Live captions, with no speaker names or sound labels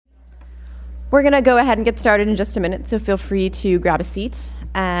We're going to go ahead and get started in just a minute, so feel free to grab a seat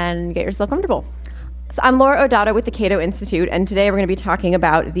and get yourself comfortable. So I'm Laura O'Donnell with the Cato Institute, and today we're going to be talking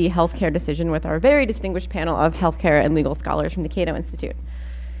about the healthcare decision with our very distinguished panel of healthcare and legal scholars from the Cato Institute.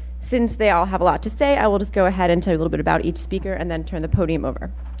 Since they all have a lot to say, I will just go ahead and tell you a little bit about each speaker and then turn the podium over.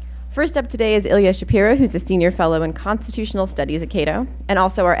 First up today is Ilya Shapiro, who's a senior fellow in constitutional studies at Cato, and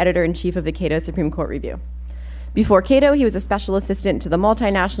also our editor-in-chief of the Cato Supreme Court Review. Before Cato, he was a special assistant to the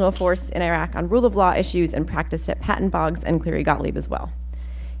multinational force in Iraq on rule of law issues and practiced at Patton Boggs and Cleary Gottlieb as well.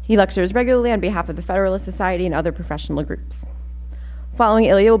 He lectures regularly on behalf of the Federalist Society and other professional groups. Following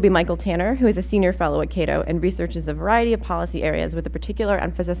Ilya will be Michael Tanner, who is a senior fellow at Cato and researches a variety of policy areas with a particular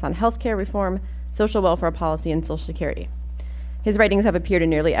emphasis on healthcare reform, social welfare policy, and Social Security. His writings have appeared in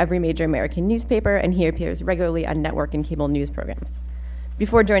nearly every major American newspaper, and he appears regularly on network and cable news programs.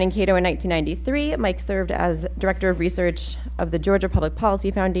 Before joining Cato in 1993, Mike served as Director of Research of the Georgia Public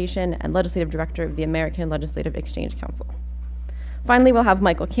Policy Foundation and Legislative Director of the American Legislative Exchange Council. Finally, we'll have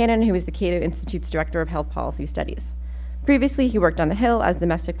Michael Cannon, who is the Cato Institute's Director of Health Policy Studies. Previously, he worked on the Hill as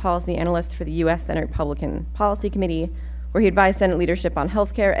domestic policy analyst for the U.S. Senate Republican Policy Committee, where he advised Senate leadership on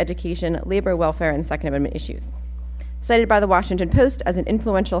healthcare, education, labor, welfare, and Second Amendment issues. Cited by the Washington Post as an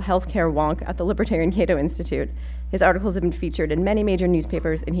influential healthcare wonk at the Libertarian Cato Institute, his articles have been featured in many major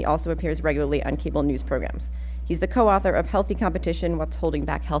newspapers, and he also appears regularly on cable news programs. He's the co-author of Healthy Competition, What's Holding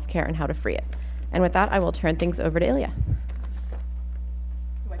Back Healthcare and How to Free It. And with that, I will turn things over to Ilya.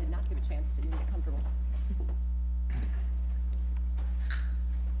 Who I did not give a chance to even get comfortable.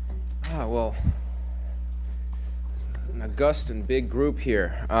 Well, an august and big group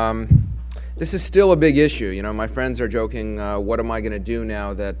here. This is still a big issue. You know, my friends are joking, what am I going to do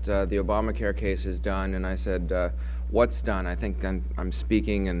now that the Obamacare case is done? And I said, what's done? I think I'm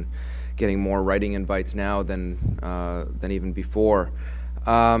speaking and getting more writing invites now than even before.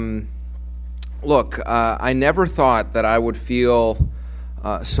 Look, I never thought that I would feel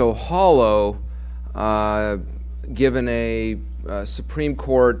so hollow given a Supreme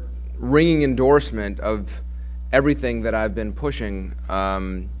Court ringing endorsement of everything that I've been pushing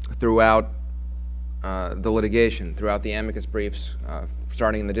throughout the litigation, throughout the amicus briefs,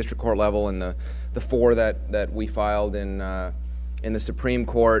 starting in the district court level and the four that we filed in the Supreme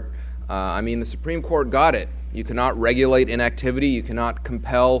Court. The Supreme Court got it. You cannot regulate inactivity. You cannot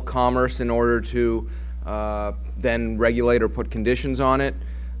compel commerce in order to then regulate or put conditions on it.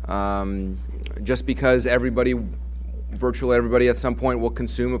 Just because virtually everybody at some point will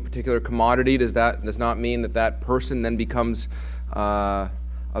consume a particular commodity, does not mean that person then becomes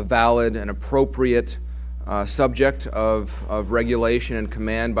a valid and appropriate subject of regulation and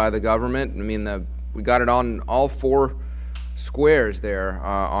command by the government. We got it on all four squares there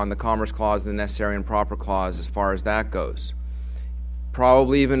on the Commerce Clause and the Necessary and Proper Clause as far as that goes.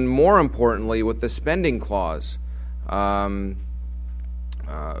 Probably even more importantly with the Spending Clause,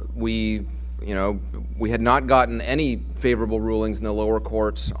 we had not gotten any favorable rulings in the lower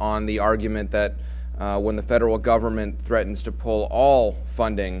courts on the argument that when the federal government threatens to pull all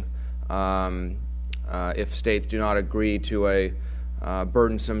funding if states do not agree to a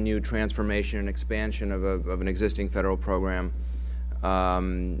burdensome new transformation and expansion of an existing federal program,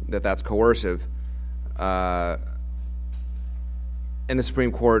 that's coercive. And the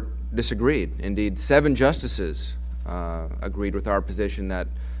Supreme Court disagreed. Indeed, 7 justices agreed with our position that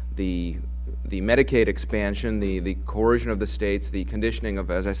the Medicaid expansion, the coercion of the states, the conditioning of,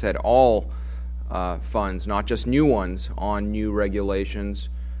 as I said, all funds, not just new ones, on new regulations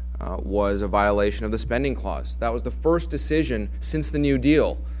was a violation of the Spending Clause. That was the first decision since the New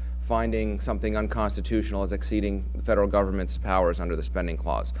Deal finding something unconstitutional as exceeding the federal government's powers under the Spending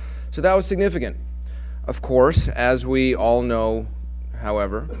Clause. So that was significant. Of course, as we all know,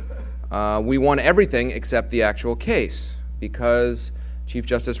 however, we won everything except the actual case because Chief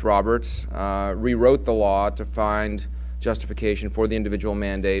Justice Roberts rewrote the law to find justification for the individual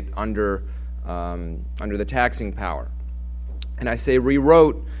mandate under the taxing power. And I say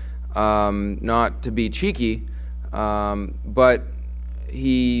rewrote not to be cheeky, but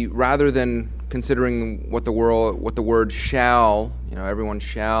he, rather than considering what the word shall, everyone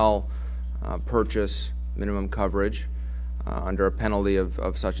shall purchase minimum coverage under a penalty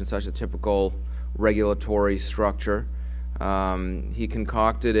of such and such, a typical regulatory structure, he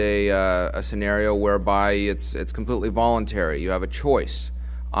concocted a scenario whereby it's completely voluntary. You have a choice.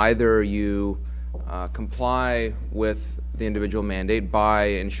 Either you comply with the individual mandate, buy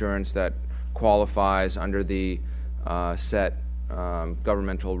insurance that qualifies under the set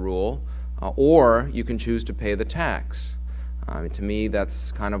governmental rule, or you can choose to pay the tax. To me,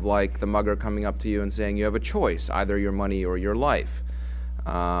 that's kind of like the mugger coming up to you and saying you have a choice, either your money or your life.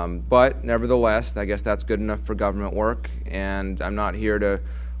 But nevertheless, I guess that's good enough for government work, and I'm not here to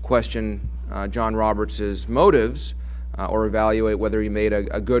question John Roberts' motives or evaluate whether he made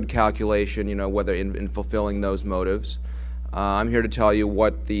a good calculation, whether in fulfilling those motives. I'm here to tell you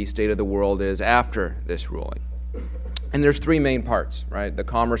what the state of the world is after this ruling. And there's three main parts, right? The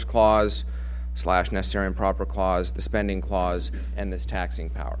Commerce Clause / Necessary and Proper Clause, the Spending Clause, and this taxing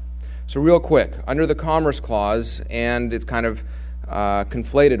power. So real quick, under the Commerce Clause, and it's kind of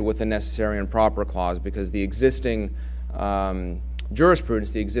conflated with the Necessary and Proper Clause because the existing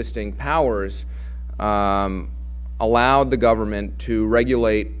jurisprudence, the existing powers, allowed the government to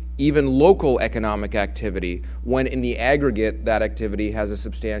regulate even local economic activity when in the aggregate that activity has a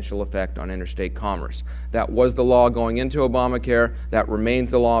substantial effect on interstate commerce. That was the law going into Obamacare. That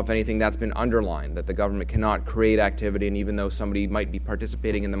remains the law. If anything, that's been underlined, that the government cannot create activity, and even though somebody might be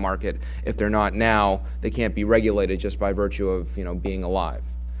participating in the market, if they're not now, they can't be regulated just by virtue of being alive.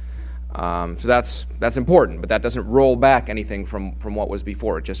 So that's important, but that doesn't roll back anything from what was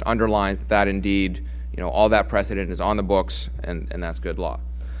before. It just underlines that indeed, all that precedent is on the books, and that's good law.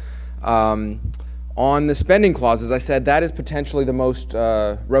 On the spending clause, as I said, that is potentially the most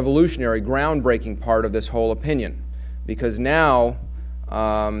revolutionary, groundbreaking part of this whole opinion, because now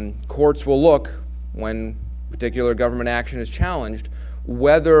courts will look, when particular government action is challenged,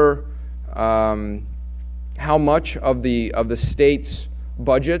 whether how much of the state's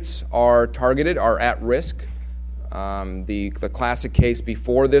budgets are targeted, are at risk. The classic case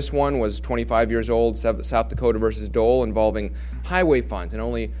before this one was 25 years old, South Dakota versus Dole, involving highway funds, and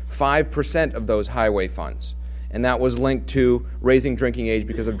only 5% of those highway funds. And that was linked to raising drinking age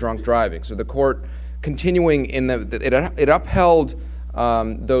because of drunk driving. So the court, continuing it upheld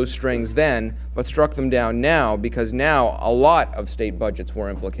those strings then, but struck them down now, because now a lot of state budgets were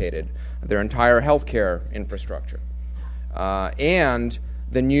implicated, their entire healthcare infrastructure. And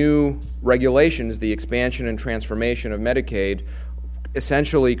the new regulations, the expansion and transformation of Medicaid,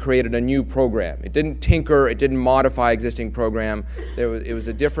 essentially created a new program. It didn't tinker, it didn't modify existing program. It was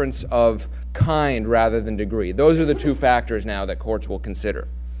a difference of kind rather than degree. Those are the two factors now that courts will consider,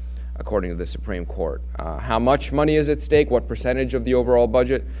 according to the Supreme Court. How much money is at stake, what percentage of the overall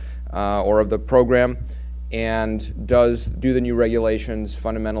budget or of the program, and do the new regulations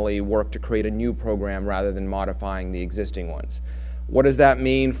fundamentally work to create a new program rather than modifying the existing ones? What does that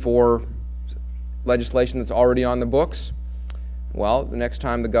mean for legislation that's already on the books? Well, the next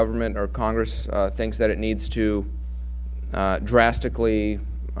time the government or Congress thinks that it needs to drastically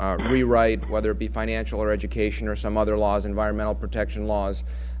rewrite, whether it be financial or education or some other laws, environmental protection laws,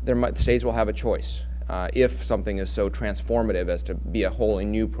 states will have a choice if something is so transformative as to be a wholly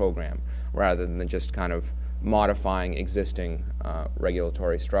new program rather than just kind of modifying existing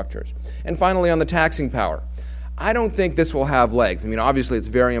regulatory structures. And finally, on the taxing power. I don't think this will have legs. I mean, obviously, it's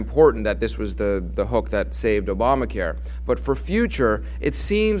very important that this was the hook that saved Obamacare. But for future, it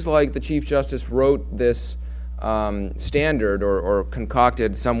seems like the Chief Justice wrote this standard or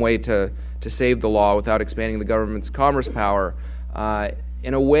concocted some way to save the law without expanding the government's commerce power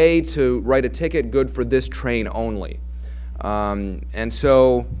in a way to write a ticket good for this train only. And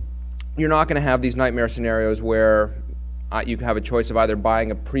so you're not going to have these nightmare scenarios where you have a choice of either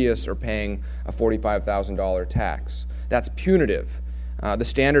buying a Prius or paying a $45,000 tax. That's punitive. The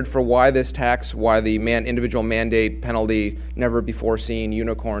standard for why this tax, why the individual mandate penalty, never before seen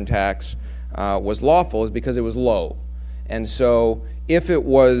unicorn tax, was lawful is because it was low. And so if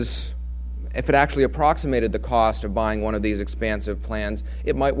it actually approximated the cost of buying one of these expansive plans,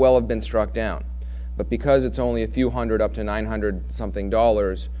 it might well have been struck down. But because it's only a few hundred up to $900 something,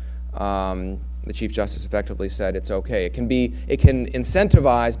 the Chief Justice effectively said it's okay. It can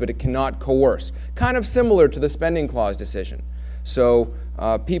incentivize, but it cannot coerce. Kind of similar to the Spending Clause decision. So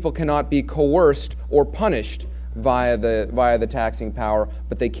people cannot be coerced or punished via the taxing power,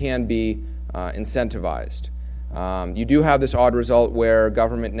 but they can be incentivized. You do have this odd result where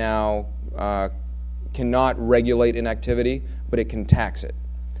government now cannot regulate inactivity, but it can tax it.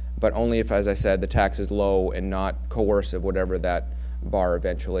 But only if, as I said, the tax is low and not coercive, whatever that bar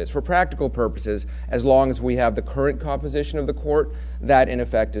eventually is. For practical purposes, as long as we have the current composition of the court, that in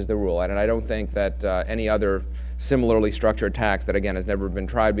effect is the rule. And I don't think that any other similarly structured tax that, again, has never been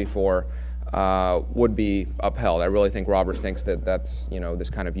tried before would be upheld. I really think Roberts thinks that that's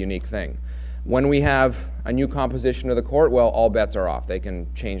this kind of unique thing. When we have a new composition of the court, well, all bets are off. They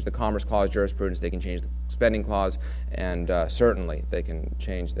can change the Commerce Clause jurisprudence, they can change the Spending Clause, and certainly they can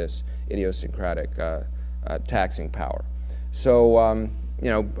change this idiosyncratic taxing power. So,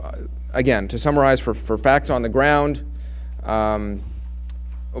 again, to summarize, for facts on the ground,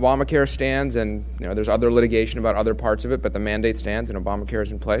 Obamacare stands, and there's other litigation about other parts of it, but the mandate stands and Obamacare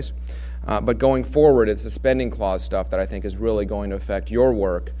is in place. But going forward, it's the spending clause stuff that I think is really going to affect your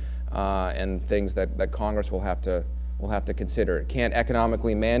work and things that Congress will have to consider. It can't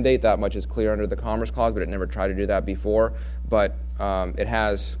economically mandate, that much is clear under the Commerce Clause, but it never tried to do that before. But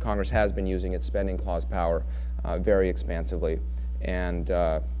Congress has been using its spending clause power very expansively, and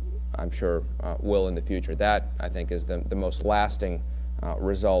I'm sure will in the future. That, I think, is the most lasting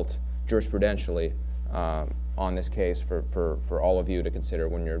result jurisprudentially on this case for all of you to consider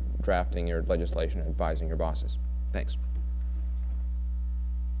when you're drafting your legislation and advising your bosses. Thanks.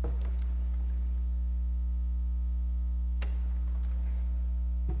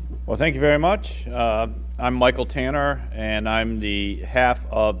 Well, thank you very much. I'm Michael Tanner, and I'm the half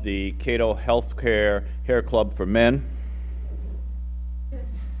of the Cato Healthcare Hair Club for Men.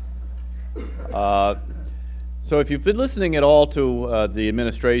 So if you've been listening at all to the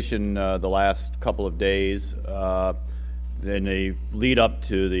administration the last couple of days, in the lead up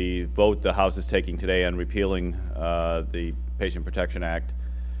to the vote the House is taking today on repealing the Patient Protection Act,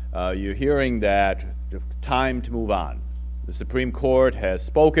 you're hearing that it's time to move on. The Supreme Court has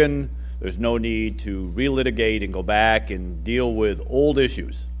spoken. There's no need to relitigate and go back and deal with old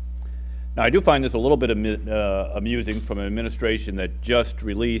issues. Now, I do find this a little bit amusing from an administration that just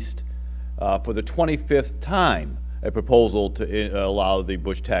released, for the 25th time, a proposal to allow the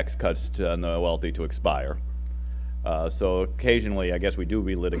Bush tax cuts on the wealthy to expire. So occasionally, I guess we do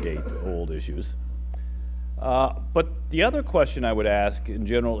relitigate old issues. But the other question I would ask in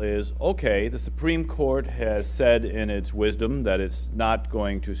general is, okay, the Supreme Court has said in its wisdom that it's not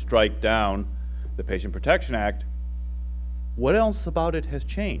going to strike down the Patient Protection Act. What else about it has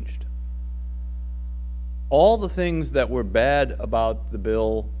changed? All the things that were bad about the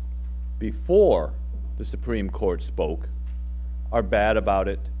bill before the Supreme Court spoke are bad about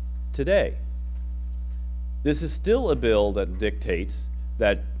it today. This is still a bill that dictates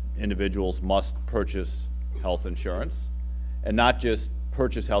that individuals must purchase health insurance, and not just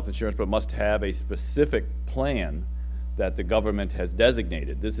purchase health insurance, but must have a specific plan that the government has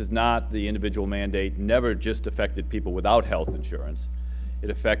designated. This is not the individual mandate, never just affected people without health insurance. It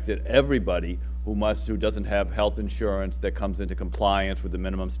affected everybody who doesn't have health insurance that comes into compliance with the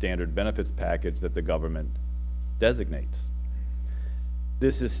minimum standard benefits package that the government designates.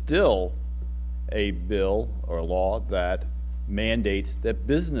 This is still a bill or a law that mandates that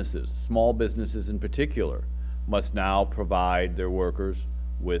businesses, small businesses in particular, must now provide their workers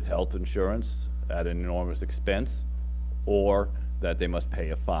with health insurance at an enormous expense, or that they must pay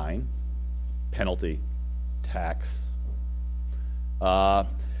a fine, penalty, tax. And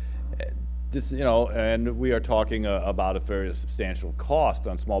we are talking about a very substantial cost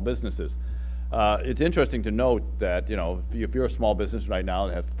on small businesses. It's interesting to note that, if you're a small business right now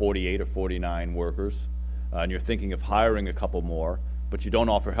that have 48 or 49 workers, and you're thinking of hiring a couple more, but you don't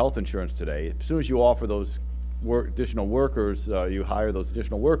offer health insurance today, as soon as you offer those additional workers, you hire those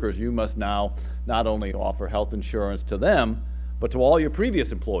additional workers, you must now not only offer health insurance to them, but to all your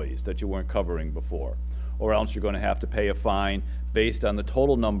previous employees that you weren't covering before. Or else you're going to have to pay a fine based on the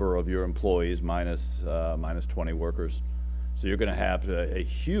total number of your employees minus 20 workers. So you're going to have a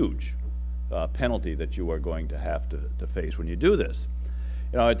huge penalty that you are going to have to face when you do this.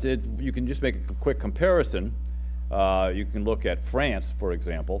 You can just make a quick comparison. You can look at France, for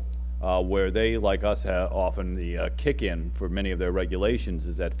example, where they, like us, have often the kick-in for many of their regulations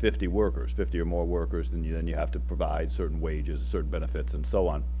is at 50 workers, 50 or more workers, then you have to provide certain wages, certain benefits, and so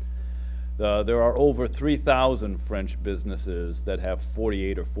on. There are over 3,000 French businesses that have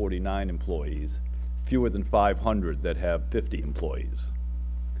 48 or 49 employees, fewer than 500 that have 50 employees.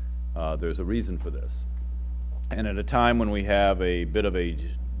 There's a reason for this. And at a time when we have a bit of a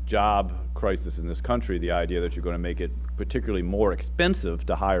job crisis in this country, the idea that you're going to make it particularly more expensive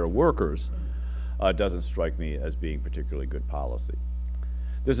to hire workers doesn't strike me as being particularly good policy.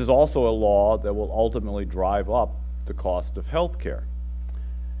 This is also a law that will ultimately drive up the cost of health care.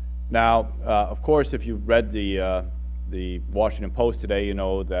 Now, of course, if you've read the Washington Post today, you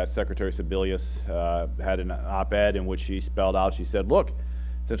know that Secretary Sebelius had an op-ed in which she spelled out, she said, look,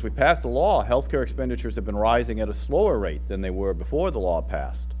 since we passed the law, healthcare expenditures have been rising at a slower rate than they were before the law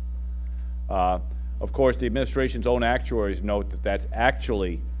passed. Of course, the administration's own actuaries note that that's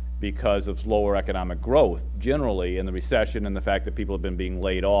actually because of slower economic growth, generally in the recession and the fact that people have been being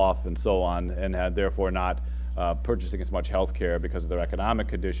laid off and so on, and had therefore not purchasing as much health care because of their economic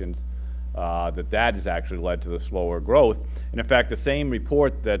conditions, that has actually led to the slower growth. And in fact, the same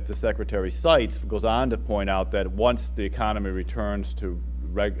report that the Secretary cites goes on to point out that once the economy returns to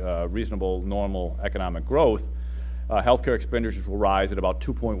reasonable, normal economic growth, healthcare expenditures will rise at about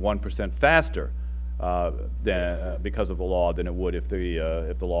 2.1% faster because of the law than it would if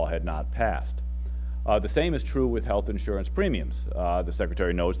the law had not passed. The same is true with health insurance premiums. The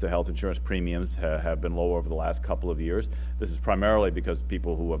Secretary notes the health insurance premiums have been low over the last couple of years. This is primarily because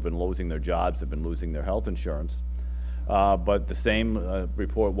people who have been losing their jobs have been losing their health insurance. But the same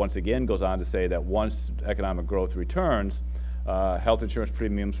report once again goes on to say that once economic growth returns, health insurance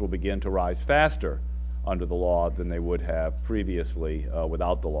premiums will begin to rise faster under the law than they would have previously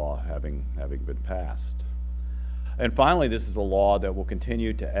without the law having been passed. And finally, this is a law that will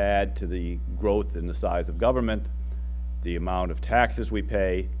continue to add to the growth in the size of government, the amount of taxes we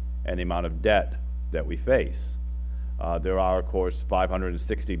pay, and the amount of debt that we face. There are, of course,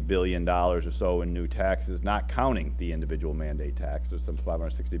 $560 billion or so in new taxes, not counting the individual mandate tax. There's some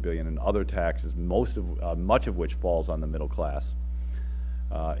 $560 billion in other taxes, much of which falls on the middle class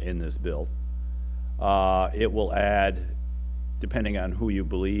in this bill. It will add, depending on who you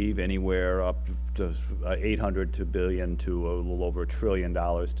believe, anywhere up to $800 billion to a little over $1 trillion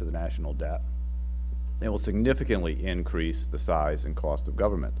to the national debt. It will significantly increase the size and cost of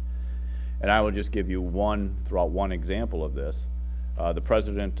government. And I will just give you one example of this. The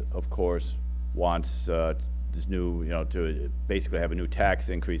president, of course, wants this new, to basically have a new tax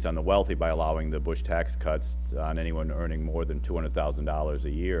increase on the wealthy by allowing the Bush tax cuts on anyone earning more than $200,000 a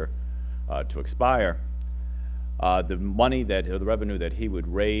year to expire. The revenue that he would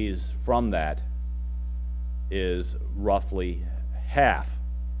raise from that is roughly half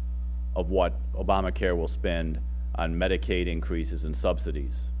of what Obamacare will spend on Medicaid increases and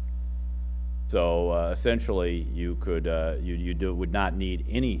subsidies. So essentially, you would not need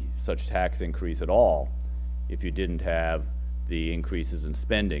any such tax increase at all if you didn't have the increases in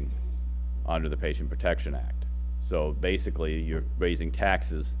spending under the Patient Protection Act. So basically, you're raising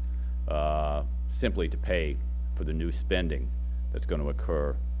taxes simply to pay for the new spending that's going to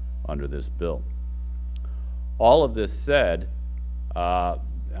occur under this bill. All of this said, I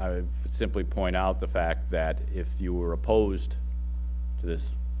would simply point out the fact that if you were opposed to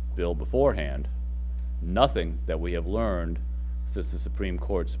this bill beforehand, nothing that we have learned since the Supreme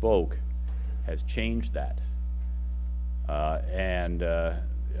Court spoke has changed that. As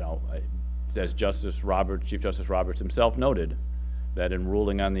Chief Justice Roberts himself noted, that in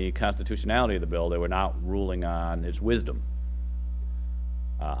ruling on the constitutionality of the bill, they were not ruling on its wisdom.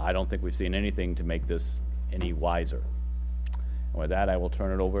 I don't think we've seen anything to make this any wiser. And with that, I will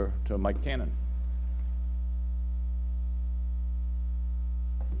turn it over to Mike Cannon.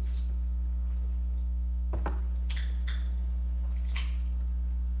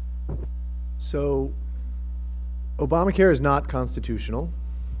 So, Obamacare is not constitutional.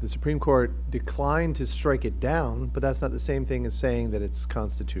 The Supreme Court declined to strike it down, but that's not the same thing as saying that it's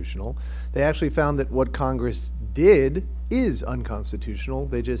constitutional. They actually found that what Congress did is unconstitutional.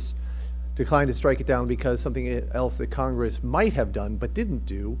 They just declined to strike it down because something else that Congress might have done but didn't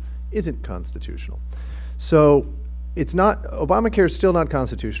do isn't constitutional. So Obamacare is still not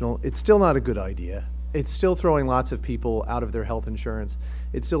constitutional. It's still not a good idea. It's still throwing lots of people out of their health insurance.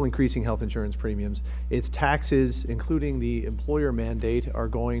 It's still increasing health insurance premiums. Its taxes, including the employer mandate, are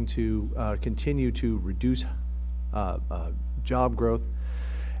going to continue to reduce job growth.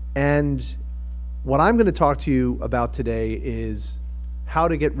 And what I'm going to talk to you about today is how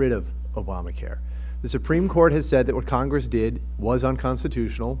to get rid of Obamacare. The Supreme Court has said that what Congress did was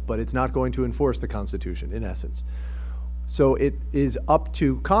unconstitutional, but it's not going to enforce the Constitution, in essence. So it is up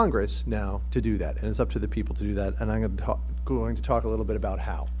to Congress now to do that, and it's up to the people to do that, and I'm going to talk a little bit about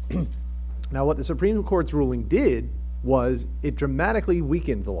how. Now, what the Supreme Court's ruling did was it dramatically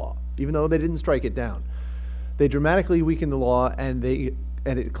weakened the law, even though they didn't strike it down. They dramatically weakened the law, and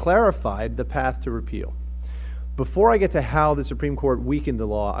it clarified the path to repeal. Before I get to how the Supreme Court weakened the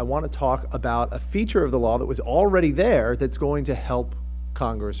law, I want to talk about a feature of the law that was already there that's going to help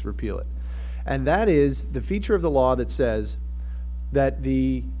Congress repeal it. And that is the feature of the law that says that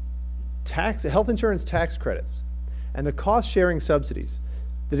the health insurance tax credits and the cost-sharing subsidies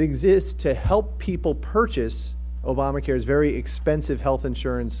that exist to help people purchase Obamacare's very expensive health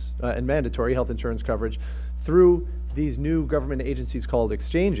insurance and mandatory health insurance coverage through these new government agencies called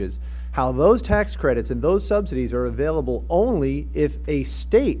exchanges, how those tax credits and those subsidies are available only if a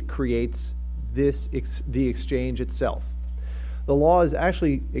state creates the exchange itself. The law is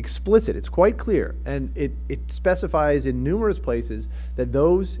actually explicit. It's quite clear, and it specifies in numerous places that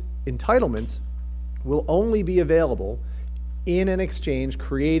those entitlements will only be available in an exchange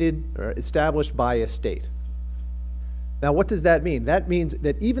created or established by a state. Now, what does that mean? That means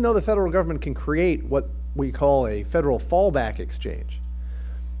that even though the federal government can create what we call a federal fallback exchange,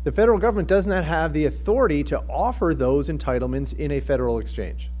 the federal government does not have the authority to offer those entitlements in a federal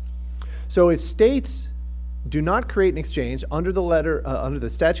exchange. So if states do not create an exchange under the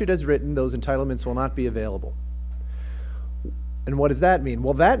statute as written, those entitlements will not be available. And what does that mean?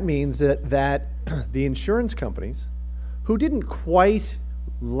 Well, that means that the insurance companies, who didn't quite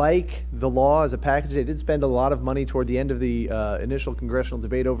like the law as a package, they did spend a lot of money toward the end of the initial congressional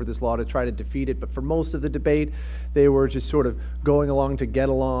debate over this law to try to defeat it, but for most of the debate, they were just sort of going along to get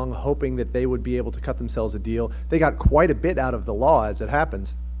along, hoping that they would be able to cut themselves a deal. They got quite a bit out of the law, as it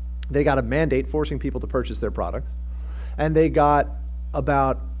happens. They got a mandate forcing people to purchase their products, and they got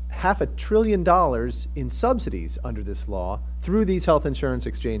about $500 billion in subsidies under this law through these health insurance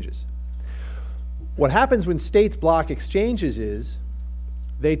exchanges. What happens when states block exchanges is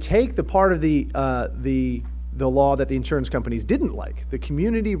they take the part of the law that the insurance companies didn't like, the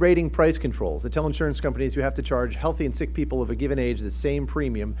community rating price controls that tell insurance companies you have to charge healthy and sick people of a given age the same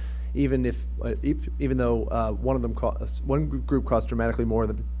premium, even though one group costs dramatically more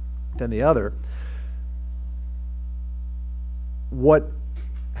than the other. What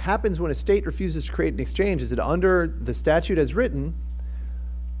happens when a state refuses to create an exchange is that under the statute as written,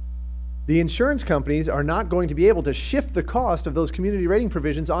 the insurance companies are not going to be able to shift the cost of those community rating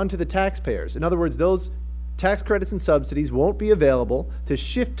provisions onto the taxpayers. In other words, those tax credits and subsidies won't be available to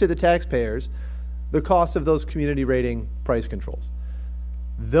shift to the taxpayers the cost of those community rating price controls.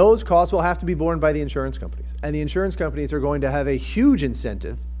 Those costs will have to be borne by the insurance companies, and the insurance companies are going to have a huge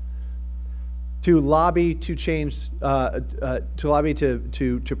incentive to lobby to change,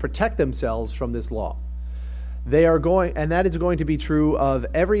 to protect themselves from this law. They are going, and that is going to be true of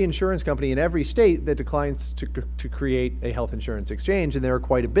every insurance company in every state that declines to create a health insurance exchange, and there are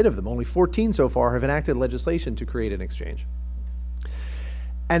quite a bit of them. Only 14 so far have enacted legislation to create an exchange.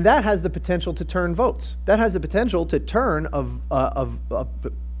 And that has the potential to turn votes. That has the potential to turn a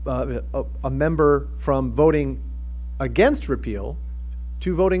member from voting against repeal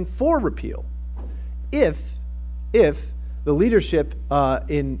to voting for repeal, if the leadership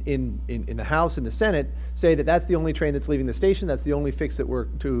in the House and the Senate say that that's the only train that's leaving the station, that's the only fix that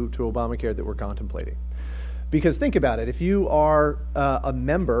to Obamacare that we're contemplating. Because think about it, if you are a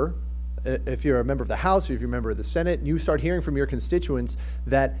member, if you're a member of the House or if you're a member of the Senate, and you start hearing from your constituents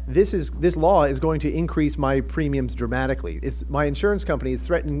that this law is going to increase my premiums dramatically, my insurance company is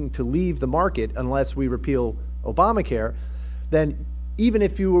threatening to leave the market unless we repeal Obamacare, then even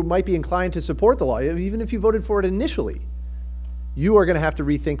if you might be inclined to support the law, even if you voted for it initially, you are going to have to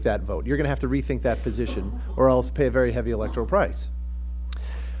rethink that vote. You're going to have to rethink that position or else pay a very heavy electoral price.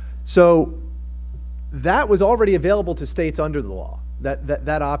 So that was already available to states under the law,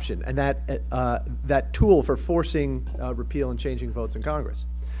 that option and that tool for forcing repeal and changing votes in Congress.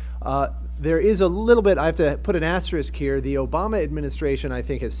 There is a little bit, I have to put an asterisk here, the Obama administration, I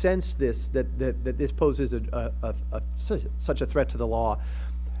think, has sensed that this poses such a threat to the law.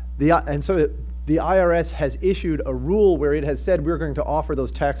 And so the IRS has issued a rule where it has said we're going to offer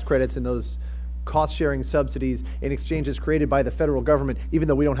those tax credits and those cost-sharing subsidies in exchanges created by the federal government, even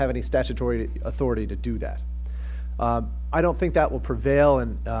though we don't have any statutory authority to do that. I don't think that will prevail,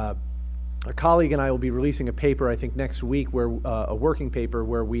 and a colleague and I will be releasing a paper, I think, next week, a working paper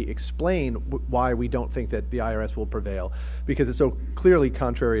where we explain why we don't think that the IRS will prevail, because it's so clearly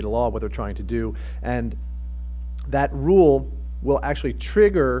contrary to law what they're trying to do. And that rule will actually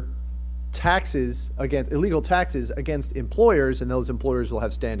trigger illegal taxes against employers, and those employers will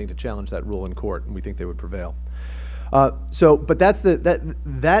have standing to challenge that rule in court, and we think they would prevail. But that's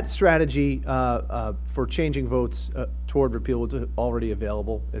that strategy for changing votes toward repeal was already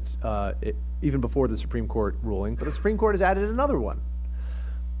available. It's even before the Supreme Court ruling, but the Supreme Court has added another one.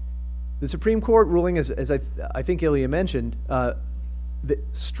 The Supreme Court ruling, as I think Ilya mentioned, that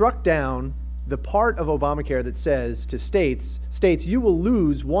struck down the part of Obamacare that says to states, you will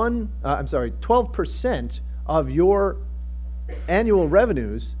lose 12% of your annual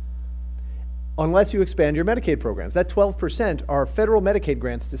revenues unless you expand your Medicaid programs. That 12% are federal Medicaid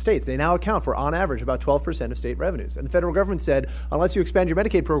grants to states. They now account for, on average, about 12% of state revenues. And the federal government said, unless you expand your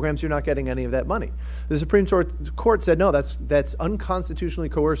Medicaid programs, you're not getting any of that money. The Supreme Court said, no, that's unconstitutionally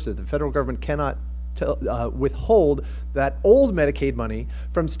coercive. The federal government cannot withhold that old Medicaid money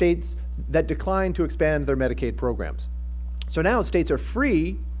from states that decline to expand their Medicaid programs. So now states are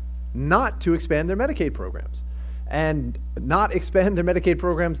free not to expand their Medicaid programs, and not expand their Medicaid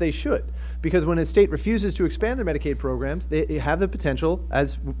programs they should. Because when a state refuses to expand their Medicaid programs, they have the potential,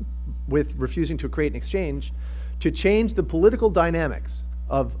 as with refusing to create an exchange, to change the political dynamics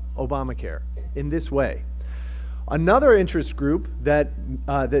of Obamacare in this way. Another interest group that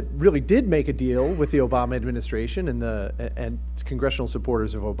that really did make a deal with the Obama administration and congressional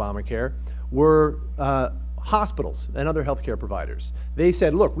supporters of Obamacare were hospitals and other healthcare providers. They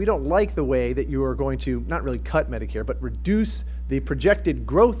said, look, we don't like the way that you are going to not really cut Medicare, but reduce the projected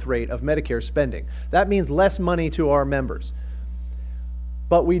growth rate of Medicare spending. That means less money to our members.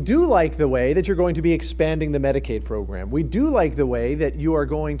 But we do like the way that you're going to be expanding the Medicaid program. We do like the way that you are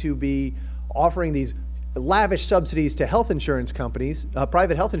going to be offering these lavish subsidies to health insurance companies,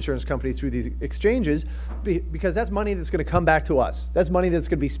 private health insurance companies through these exchanges, because that's money that's going to come back to us. That's money that's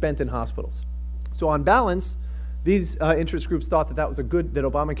going to be spent in hospitals. So on balance, these interest groups thought that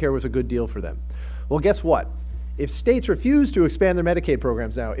Obamacare was a good deal for them. Well, guess what? If states refuse to expand their Medicaid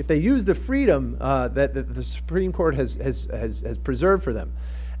programs now, if they use the freedom that the Supreme Court has preserved for them,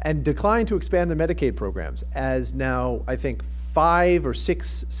 and decline to expand their Medicaid programs, as now I think 5 or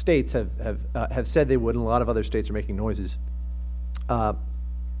 6 states have said they would, and a lot of other states are making noises, are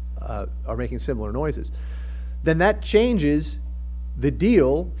making similar noises, then that changes the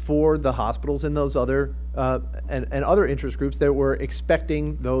deal for the hospitals and those other and other interest groups that were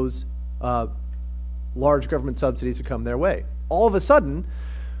expecting those large government subsidies to come their way. All of a sudden,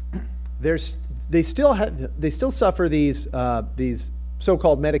 they still suffer these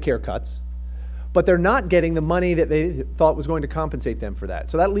so-called Medicare cuts, but they're not getting the money that they thought was going to compensate them for that.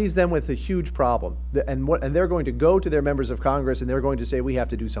 So that leaves them with a huge problem, and they're going to go to their members of Congress and they're going to say, we have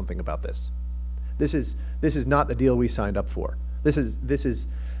to do something about this. This is not the deal we signed up for.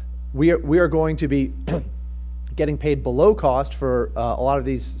 We are going to be getting paid below cost for a lot of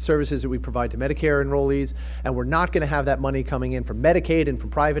these services that we provide to Medicare enrollees, and we're not going to have that money coming in from Medicaid and from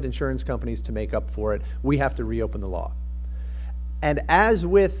private insurance companies to make up for it. We have to reopen the law. And as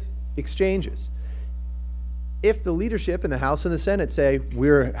with exchanges, if the leadership in the House and the Senate say,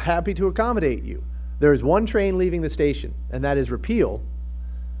 we're happy to accommodate you, there is one train leaving the station, and that is repeal,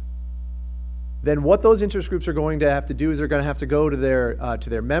 then what those interest groups are going to have to do is they're going to have to go to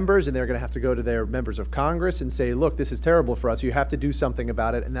their members, and they're going to have to go to their members of Congress and say, look, this is terrible for us. You have to do something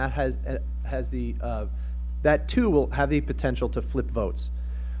about it. And that too will have the potential to flip votes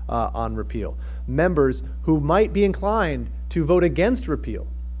on repeal. Members who might be inclined to vote against repeal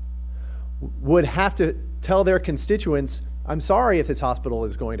would have to tell their constituents, I'm sorry if this hospital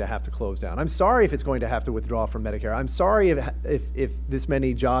is going to have to close down. I'm sorry if it's going to have to withdraw from Medicare. I'm sorry if this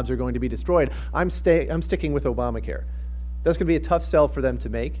many jobs are going to be destroyed. I'm sticking with Obamacare. That's going to be a tough sell for them to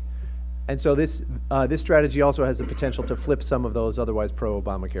make. And so this strategy also has the potential to flip some of those otherwise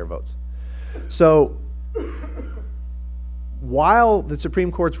pro-Obamacare votes. So while the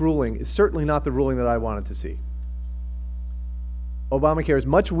Supreme Court's ruling is certainly not the ruling that I wanted to see, Obamacare is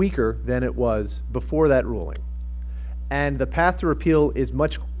much weaker than it was before that ruling. And the path to repeal is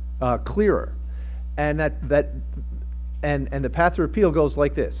much clearer, and the path to repeal goes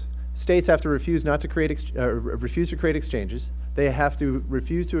like this: states have to refuse to create exchanges. They have to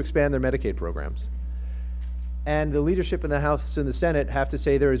refuse to expand their Medicaid programs, and the leadership in the House and the Senate have to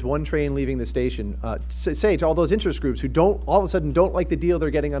say there is one train leaving the station. Say to all those interest groups who all of a sudden don't like the deal they're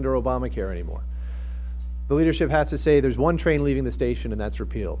getting under Obamacare anymore. The leadership has to say there's one train leaving the station, and that's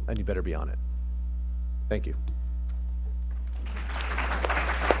repeal, and you better be on it. Thank you.